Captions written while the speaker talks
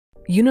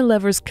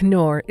Unilever's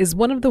Knorr is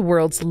one of the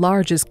world's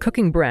largest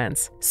cooking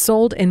brands,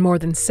 sold in more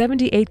than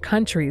 78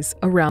 countries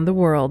around the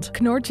world.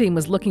 Knorr team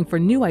was looking for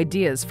new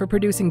ideas for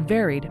producing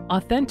varied,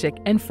 authentic,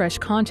 and fresh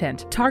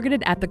content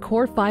targeted at the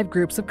core 5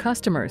 groups of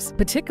customers,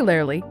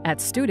 particularly at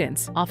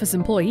students, office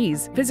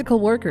employees, physical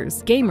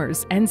workers,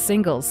 gamers, and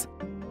singles.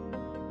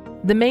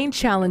 The main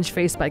challenge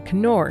faced by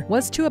Knorr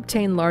was to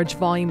obtain large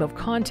volume of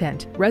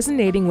content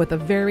resonating with a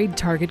varied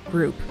target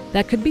group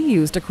that could be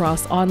used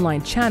across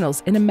online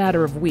channels in a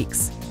matter of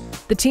weeks.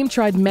 The team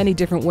tried many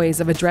different ways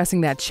of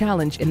addressing that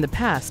challenge in the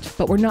past,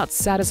 but were not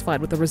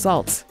satisfied with the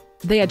results.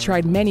 They had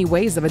tried many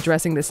ways of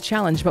addressing this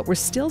challenge, but were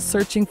still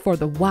searching for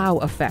the wow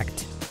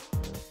effect.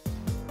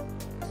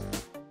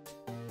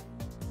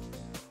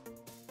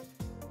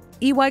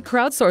 EY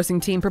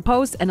crowdsourcing team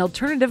proposed an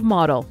alternative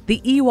model,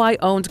 the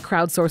EY-owned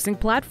crowdsourcing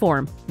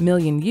platform,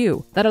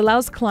 MillionYou, that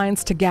allows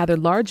clients to gather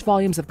large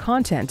volumes of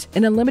content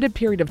in a limited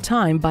period of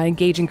time by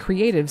engaging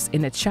creatives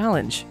in a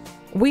challenge.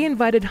 We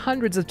invited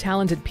hundreds of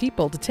talented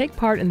people to take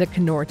part in the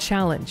Knorr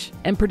challenge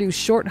and produce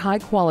short,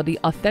 high-quality,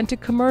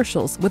 authentic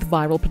commercials with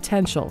viral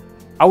potential.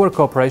 Our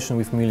cooperation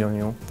with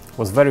MillionYou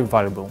was very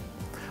valuable.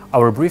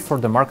 Our brief for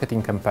the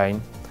marketing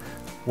campaign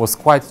was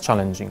quite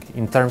challenging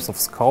in terms of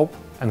scope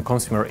and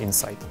consumer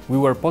insight. We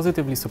were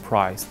positively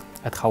surprised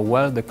at how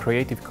well the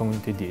creative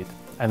community did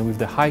and with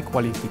the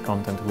high-quality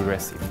content we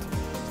received.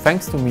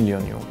 Thanks to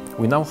MillionYou,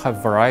 we now have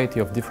a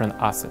variety of different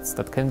assets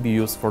that can be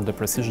used for the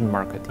precision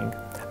marketing,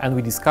 and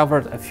we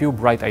discovered a few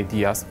bright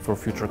ideas for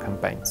future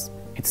campaigns.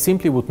 It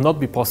simply would not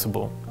be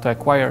possible to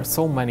acquire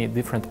so many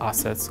different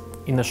assets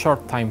in a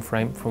short time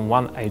frame from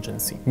one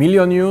agency.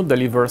 MillionYou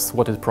delivers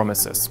what it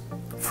promises: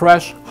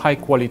 fresh,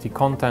 high-quality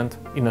content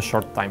in a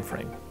short time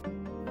frame.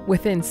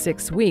 Within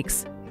 6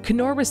 weeks,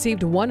 Knorr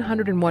received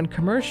 101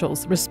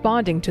 commercials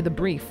responding to the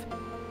brief.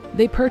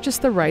 They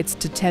purchased the rights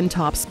to 10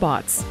 top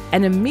spots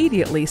and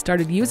immediately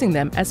started using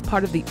them as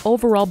part of the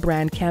overall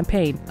brand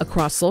campaign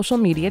across social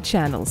media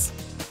channels.